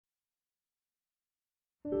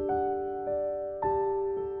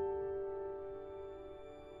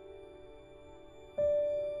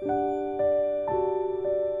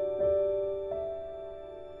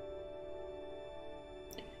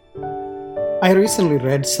I recently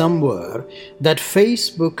read somewhere that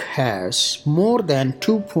Facebook has more than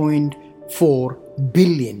 2.4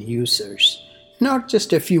 billion users. Not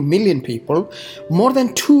just a few million people, more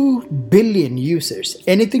than 2 billion users.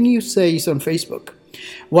 Anything you say is on Facebook.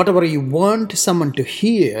 Whatever you want someone to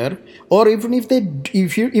hear, or even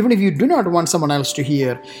if you do not want someone else to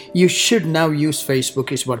hear, you should now use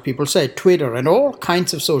Facebook, is what people say, Twitter, and all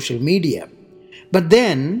kinds of social media. But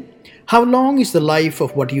then, how long is the life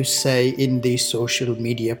of what you say in these social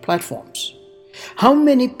media platforms? How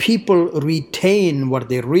many people retain what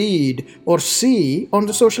they read or see on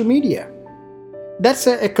the social media? That's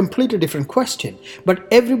a completely different question. But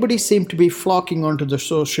everybody seems to be flocking onto the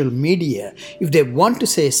social media if they want to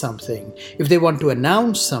say something, if they want to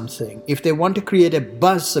announce something, if they want to create a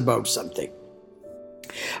buzz about something.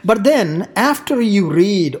 But then, after you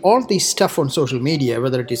read all this stuff on social media,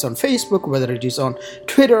 whether it is on Facebook, whether it is on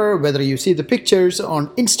Twitter, whether you see the pictures on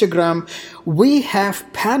Instagram, we have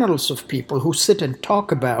panels of people who sit and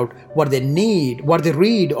talk about what they need, what they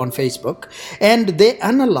read on Facebook, and they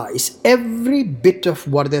analyze every bit of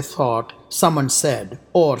what they thought someone said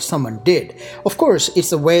or someone did. Of course, it's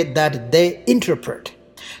the way that they interpret.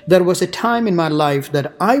 There was a time in my life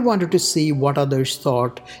that I wanted to see what others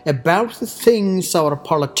thought about the things our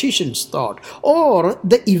politicians thought or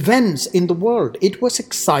the events in the world. It was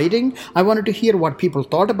exciting. I wanted to hear what people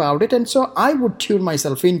thought about it, and so I would tune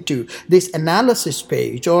myself into this analysis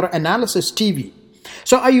page or analysis TV.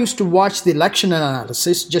 So I used to watch the election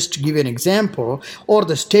analysis, just to give you an example, or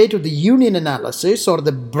the State of the Union analysis or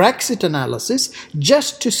the Brexit analysis,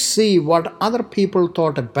 just to see what other people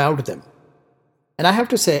thought about them. And I have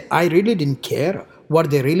to say, I really didn't care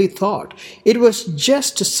what they really thought. It was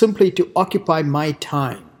just simply to occupy my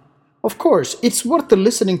time. Of course, it's worth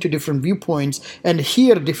listening to different viewpoints and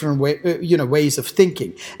hear different ways of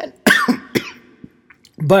thinking.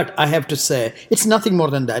 But I have to say, it's nothing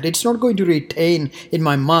more than that. It's not going to retain in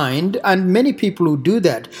my mind. And many people who do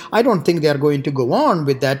that, I don't think they are going to go on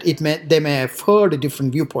with that. They may have heard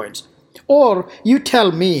different viewpoints. Or you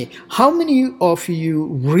tell me, how many of you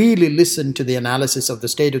really listen to the analysis of the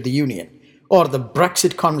State of the Union or the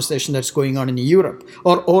Brexit conversation that's going on in Europe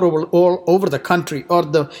or all over the country or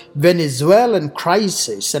the Venezuelan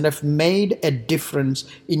crisis and have made a difference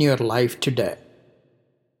in your life today?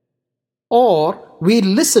 Or we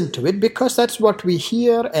listen to it because that's what we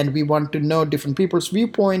hear and we want to know different people's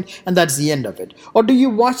viewpoint and that's the end of it. Or do you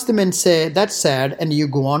watch them and say, that's sad, and you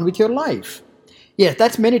go on with your life? Yes,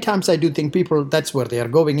 that's many times I do think people, that's where they are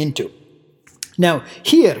going into. Now,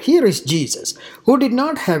 here is Jesus, who did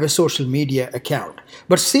not have a social media account,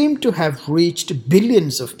 but seemed to have reached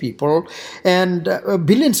billions of people and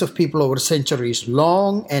billions of people over centuries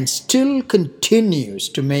long, and still continues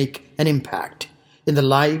to make an impact in the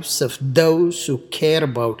lives of those who care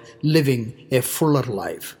about living a fuller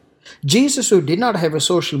life. Jesus, who did not have a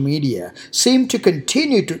social media, seemed to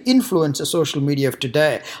continue to influence the social media of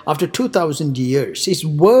today after 2,000 years. His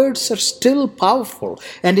words are still powerful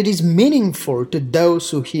and it is meaningful to those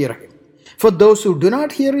who hear him. For those who do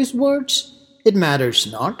not hear his words, it matters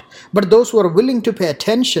not. But those who are willing to pay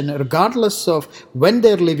attention, regardless of when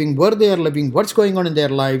they are living, where they are living, what's going on in their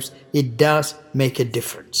lives, it does make a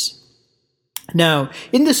difference. Now,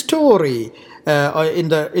 in the story, in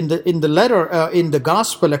the letter in the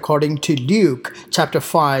Gospel according to Luke chapter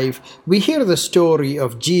 5, we hear the story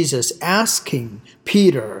of Jesus asking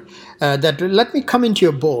Peter that let me come into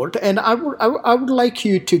your boat, and I would like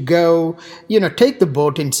you to go, take the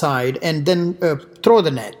boat inside and then throw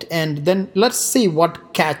the net, and then let's see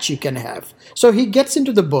what catch you can have. So he gets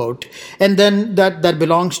into the boat, and then that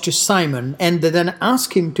belongs to Simon, and they then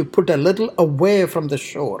ask him to put a little away from the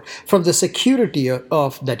shore, from the security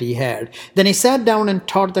of that he had. Then he sat down and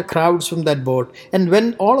taught the crowds from that boat, and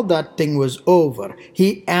when all of that thing was over,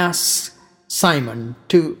 he asks Simon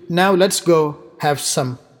to, now let's go have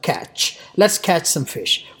some catch. Let's catch some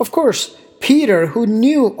fish. Of course, Peter, who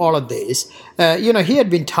knew all of this, he had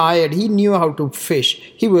been tired. He knew how to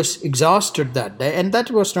fish. He was exhausted that day, and that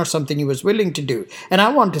was not something he was willing to do. And I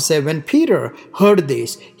want to say, when Peter heard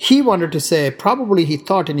this, he wanted to say, probably he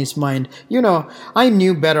thought in his mind, I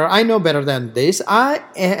knew better. I know better than this. I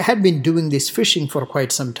had been doing this fishing for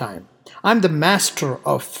quite some time. I'm the master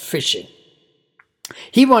of fishing.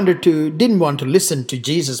 He didn't want to listen to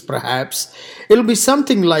Jesus, perhaps. It'll be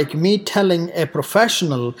something like me telling a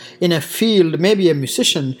professional in a field, maybe a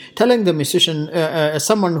musician, telling the musician,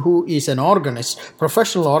 someone who is an organist,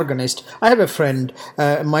 professional organist. I have a friend,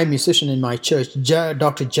 my musician in my church,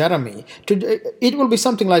 Dr. Jeremy. It will be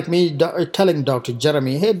something like me telling Dr.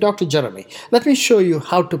 Jeremy, hey, Dr. Jeremy, let me show you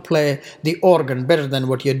how to play the organ better than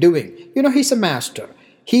what you're doing. He's a master.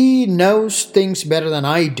 He knows things better than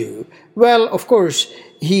I do. Well, of course,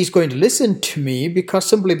 he's going to listen to me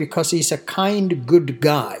simply because he's a kind, good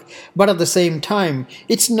guy. But at the same time,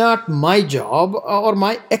 it's not my job or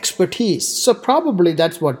my expertise. So probably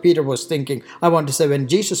that's what Peter was thinking. I want to say when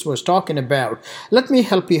Jesus was talking about, let me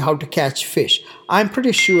help you how to catch fish. I'm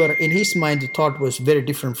pretty sure in his mind the thought was very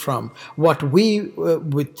different from what we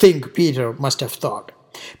would think Peter must have thought.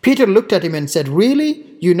 Peter looked at him and said, "Really?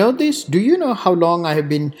 You know this? Do you know how long I have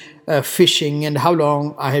been fishing and how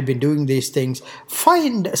long I have been doing these things?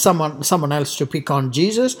 Find someone else to pick on,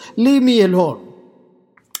 Jesus. Leave me alone."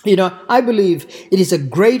 I believe it is a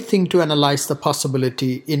great thing to analyze the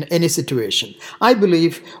possibility in any situation. I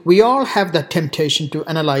believe we all have that temptation to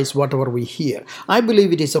analyze whatever we hear. I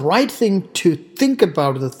believe it is the right thing to think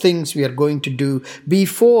about the things we are going to do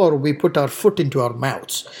before we put our foot into our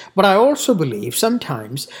mouths. But I also believe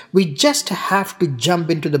sometimes we just have to jump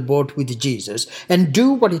into the boat with Jesus and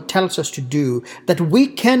do what he tells us to do, that we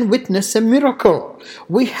can witness a miracle.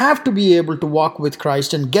 We have to be able to walk with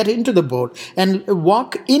Christ and get into the boat and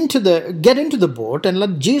get into the boat and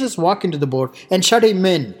let Jesus walk into the boat and shut him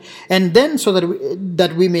in, and then so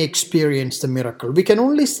that we may experience the miracle. We can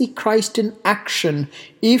only see Christ in action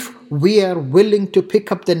if we are willing to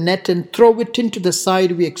pick up the net and throw it into the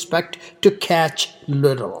side we expect to catch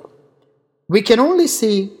little. We can only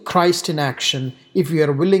see Christ in action if we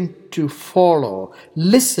are willing to follow,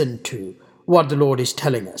 listen to what the Lord is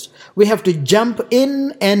telling us. We have to jump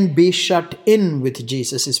in and be shut in with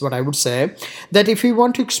Jesus, is what I would say. That if we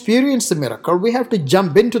want to experience the miracle, we have to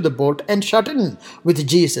jump into the boat and shut in with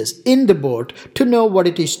Jesus in the boat to know what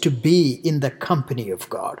it is to be in the company of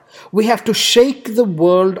God. We have to shake the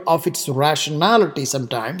world of its rationality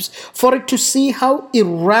sometimes for it to see how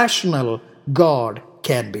irrational God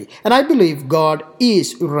can be. And I believe God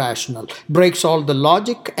is irrational, breaks all the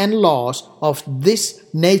logic and laws of this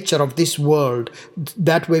nature of this world.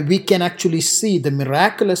 That way we can actually see the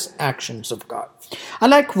miraculous actions of God. I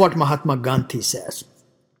like what Mahatma Gandhi says.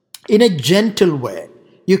 In a gentle way,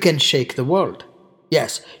 you can shake the world.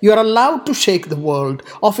 Yes, you are allowed to shake the world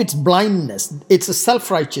of its blindness, its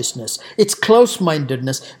self-righteousness, its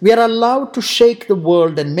close-mindedness. We are allowed to shake the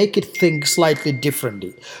world and make it think slightly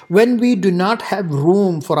differently. When we do not have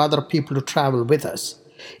room for other people to travel with us,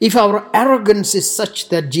 if our arrogance is such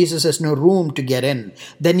that Jesus has no room to get in,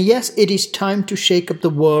 then yes, it is time to shake up the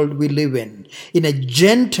world we live in a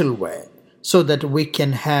gentle way, so that we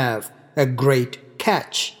can have a great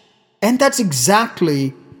catch. And that's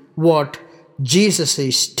exactly what Jesus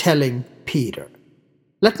is telling Peter.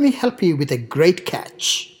 Let me help you with a great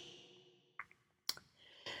catch.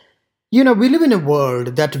 We live in a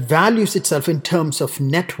world that values itself in terms of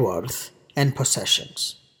net worth and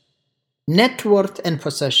possessions. Net worth and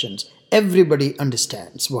possessions. Everybody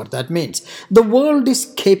understands what that means. The world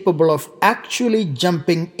is capable of actually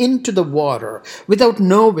jumping into the water without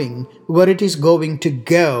knowing where it is going to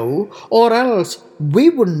go, or else we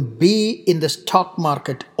wouldn't be in the stock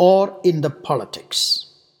market or in the politics.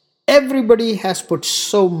 Everybody has put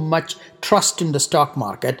so much trust in the stock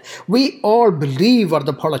market. We all believe what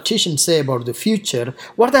the politicians say about the future.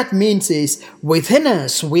 What that means is within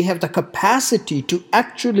us, we have the capacity to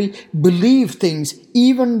actually believe things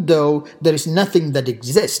even though there is nothing that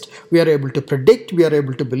exists. We are able to predict, we are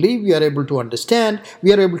able to believe, we are able to understand,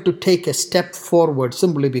 we are able to take a step forward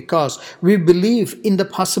simply because we believe in the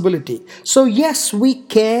possibility. So yes, we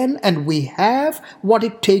can and we have what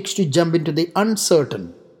it takes to jump into the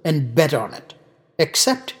uncertain and bet on it,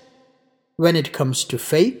 except when it comes to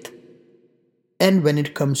faith and when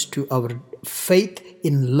it comes to our faith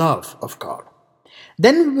in love of God.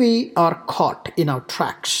 Then we are caught in our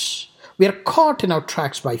tracks. We are caught in our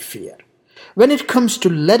tracks by fear. When it comes to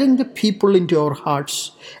letting the people into our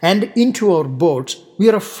hearts and into our boats, we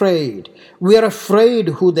are afraid. We are afraid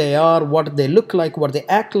who they are, what they look like, what they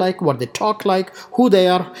act like, what they talk like, who they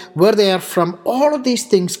are, where they are from. All of these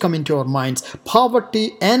things come into our minds.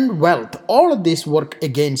 Poverty and wealth, all of these work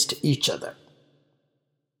against each other.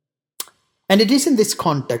 And it is in this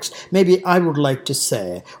context, maybe I would like to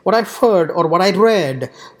say, what I've heard or what I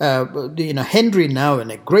read, Henry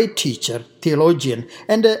Nouwen, a great teacher, theologian,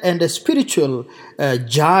 and a spiritual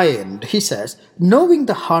giant, he says, knowing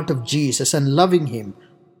the heart of Jesus and loving him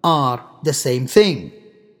are the same thing.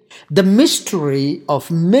 The mystery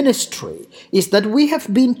of ministry is that we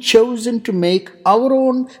have been chosen to make our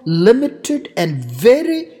own limited and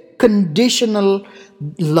very conditional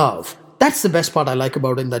love. That's the best part I like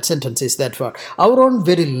about in that sentence, is that for our own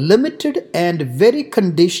very limited and very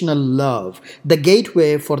conditional love, the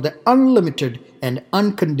gateway for the unlimited and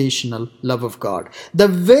unconditional love of God. The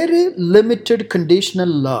very limited conditional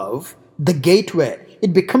love, the gateway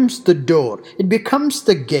It becomes the door. It becomes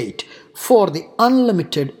the gate for the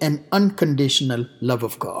unlimited and unconditional love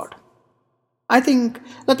of God. I think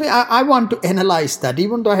that I want to analyze that,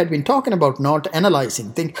 even though I had been talking about not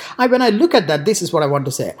analyzing things. When I look at that, this is what I want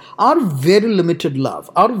to say. Our very limited love,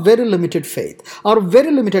 our very limited faith, our very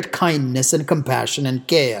limited kindness and compassion and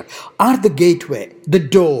care are the gateway, the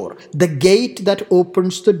door, the gate that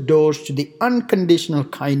opens the doors to the unconditional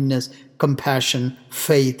kindness, compassion,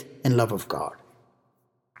 faith, and love of God.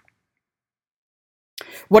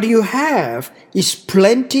 What you have is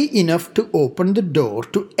plenty enough to open the door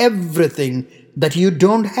to everything that you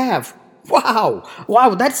don't have.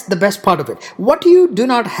 Wow, that's the best part of it. What you do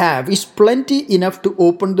not have is plenty enough to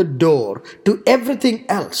open the door to everything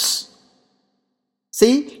else.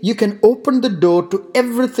 See, you can open the door to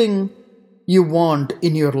everything you want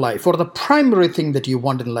in your life, or the primary thing that you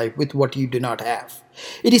want in life, with what you do not have.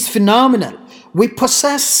 It is phenomenal. We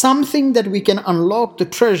possess something that we can unlock the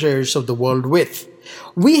treasures of the world with.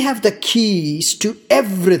 We have the keys to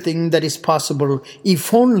everything that is possible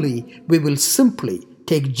if only we will simply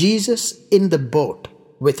take Jesus in the boat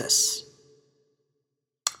with us.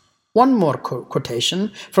 One more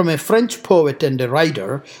quotation from a French poet and a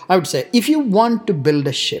writer. I would say, if you want to build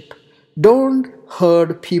a ship, don't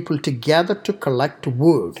herd people together to collect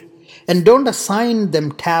wood, and don't assign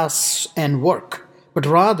them tasks and work, but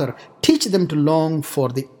rather teach them to long for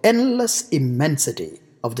the endless immensity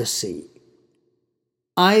of the sea.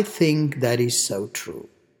 I think that is so true.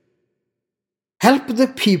 Help the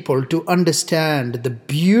people to understand the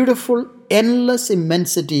beautiful, endless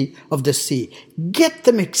immensity of the sea. Get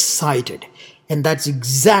them excited. And that's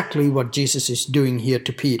exactly what Jesus is doing here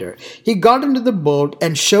to Peter. He got into the boat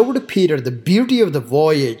and showed Peter the beauty of the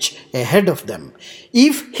voyage ahead of them.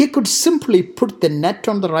 If he could simply put the net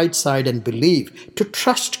on the right side and believe, to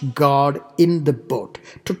trust God in the boat,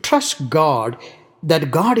 to trust God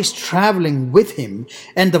that God is traveling with him,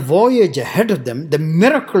 and the voyage ahead of them, the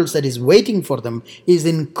miracles that is waiting for them is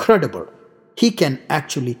incredible. He can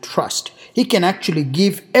actually trust. He can actually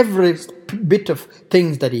give every bit of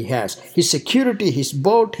things that he has. His security, his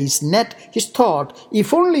boat, his net, his thought.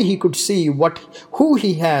 If only he could see who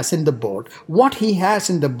he has in the boat. What he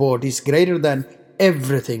has in the boat is greater than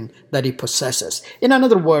everything that he possesses. In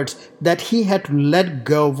other words, that he had to let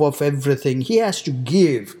go of everything. He has to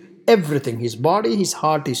give everything, his body, his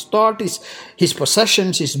heart, his thought, his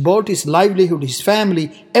possessions, his boat, his livelihood, his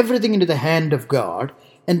family, everything into the hand of God,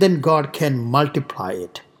 and then God can multiply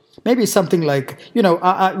it. Maybe something like,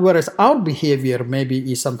 whereas our behavior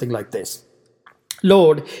maybe is something like this.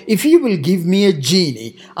 Lord, if you will give me a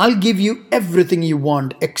genie, I'll give you everything you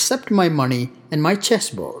want except my money and my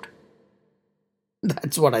chessboard.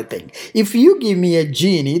 That's what I think. If you give me a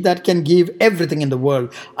genie that can give everything in the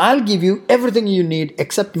world, I'll give you everything you need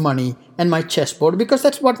except money and my chessboard, because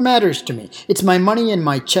that's what matters to me. It's my money and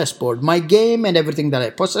my chessboard, my game and everything that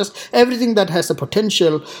I possess, everything that has the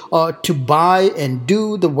potential to buy and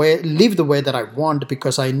live the way that I want,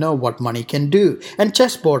 because I know what money can do. And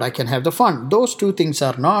chessboard, I can have the fun. Those two things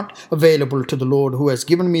are not available to the Lord, who has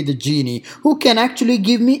given me the genie, who can actually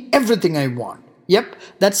give me everything I want. Yep,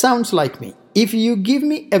 that sounds like me. If you give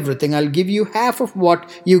me everything, I'll give you half of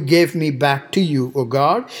what you gave me back to you, O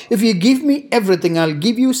God. If you give me everything, I'll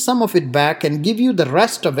give you some of it back and give you the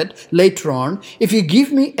rest of it later on. If you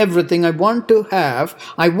give me everything I want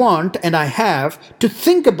and I have to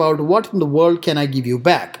think about what in the world can I give you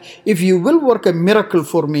back. If you will work a miracle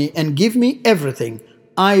for me and give me everything,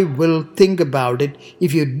 I will think about it.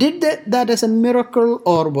 If you did that as a miracle,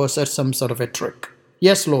 or was that some sort of a trick?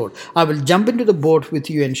 Yes, Lord, I will jump into the boat with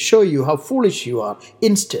you and show you how foolish you are.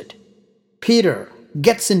 Instead, Peter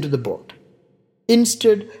gets into the boat.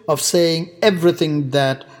 Instead of saying everything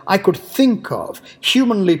that I could think of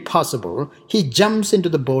humanly possible, he jumps into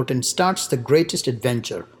the boat and starts the greatest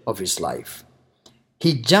adventure of his life.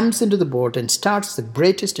 He jumps into the boat and starts the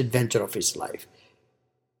greatest adventure of his life.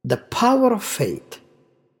 The power of faith.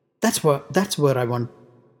 That's where I want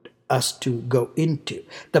us to go into.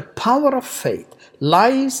 The power of faith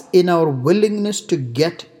lies in our willingness to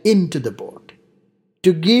get into the boat,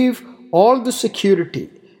 to give all the security,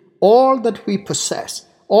 all that we possess,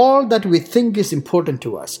 all that we think is important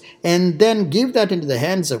to us, and then give that into the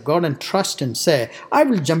hands of God and trust and say, I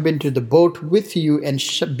will jump into the boat with you and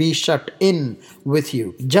be shut in with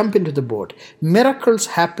you. Jump into the boat. Miracles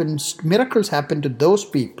happen to those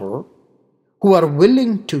people who are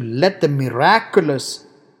willing to let the miraculous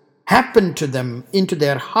happen to them into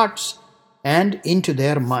their hearts and into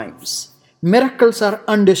their minds. Miracles are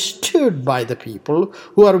understood by the people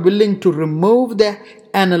who are willing to remove the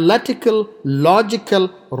analytical, logical,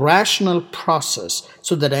 rational process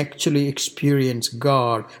so that actually experience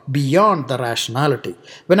God beyond the rationality.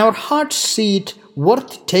 When our hearts see it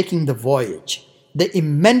worth taking the voyage, the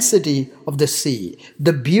immensity of the sea,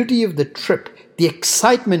 the beauty of the trip, the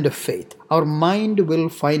excitement of faith, our mind will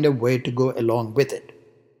find a way to go along with it.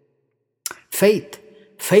 Faith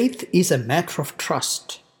is a matter of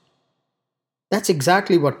trust. That's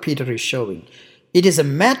exactly what Peter is showing. It is a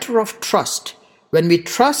matter of trust. When we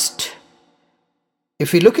trust,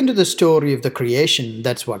 if we look into the story of the creation,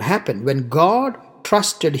 that's what happened. When God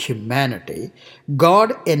trusted humanity,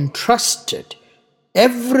 God entrusted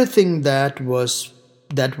everything that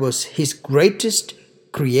was his greatest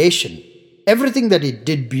creation, everything that he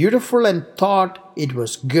did beautiful and thought it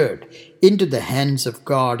was good, into the hands of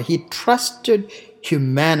God. He trusted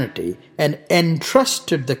humanity and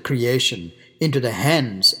entrusted the creation into the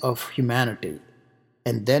hands of humanity.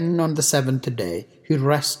 And then on the seventh day, he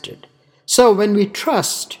rested. So when we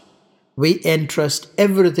trust, we entrust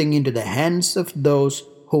everything into the hands of those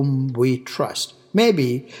whom we trust.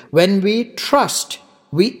 Maybe when we trust,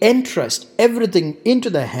 we entrust everything into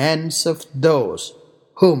the hands of those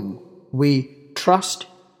whom we trust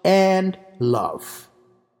and love.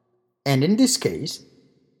 And in this case,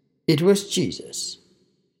 it was Jesus.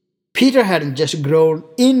 Peter hadn't just grown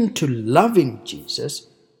into loving Jesus,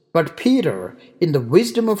 but Peter, in the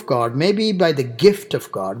wisdom of God, maybe by the gift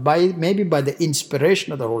of God, maybe by the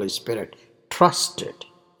inspiration of the Holy Spirit, trusted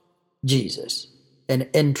Jesus and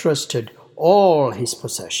entrusted all his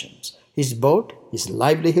possessions, his boat, his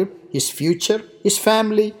livelihood, his future, his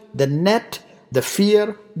family, the net, the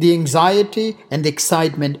fear, the anxiety, and the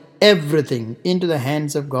excitement, everything into the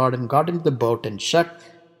hands of God, and got into the boat and shut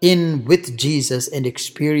in with Jesus and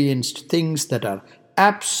experienced things that are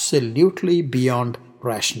absolutely beyond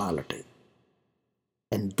rationality.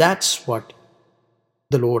 And that's what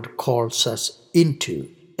the Lord calls us into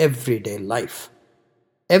everyday life.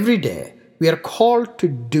 Every day we are called to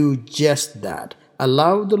do just that.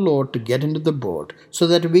 Allow the Lord to get into the boat so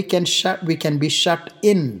that we can be shut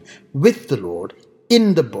in with the Lord,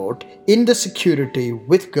 in the boat, in the security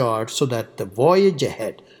with God, so that the voyage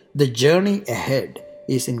ahead, the journey ahead,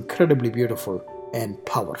 is incredibly beautiful and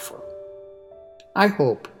powerful. I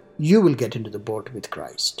hope you will get into the boat with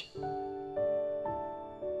Christ.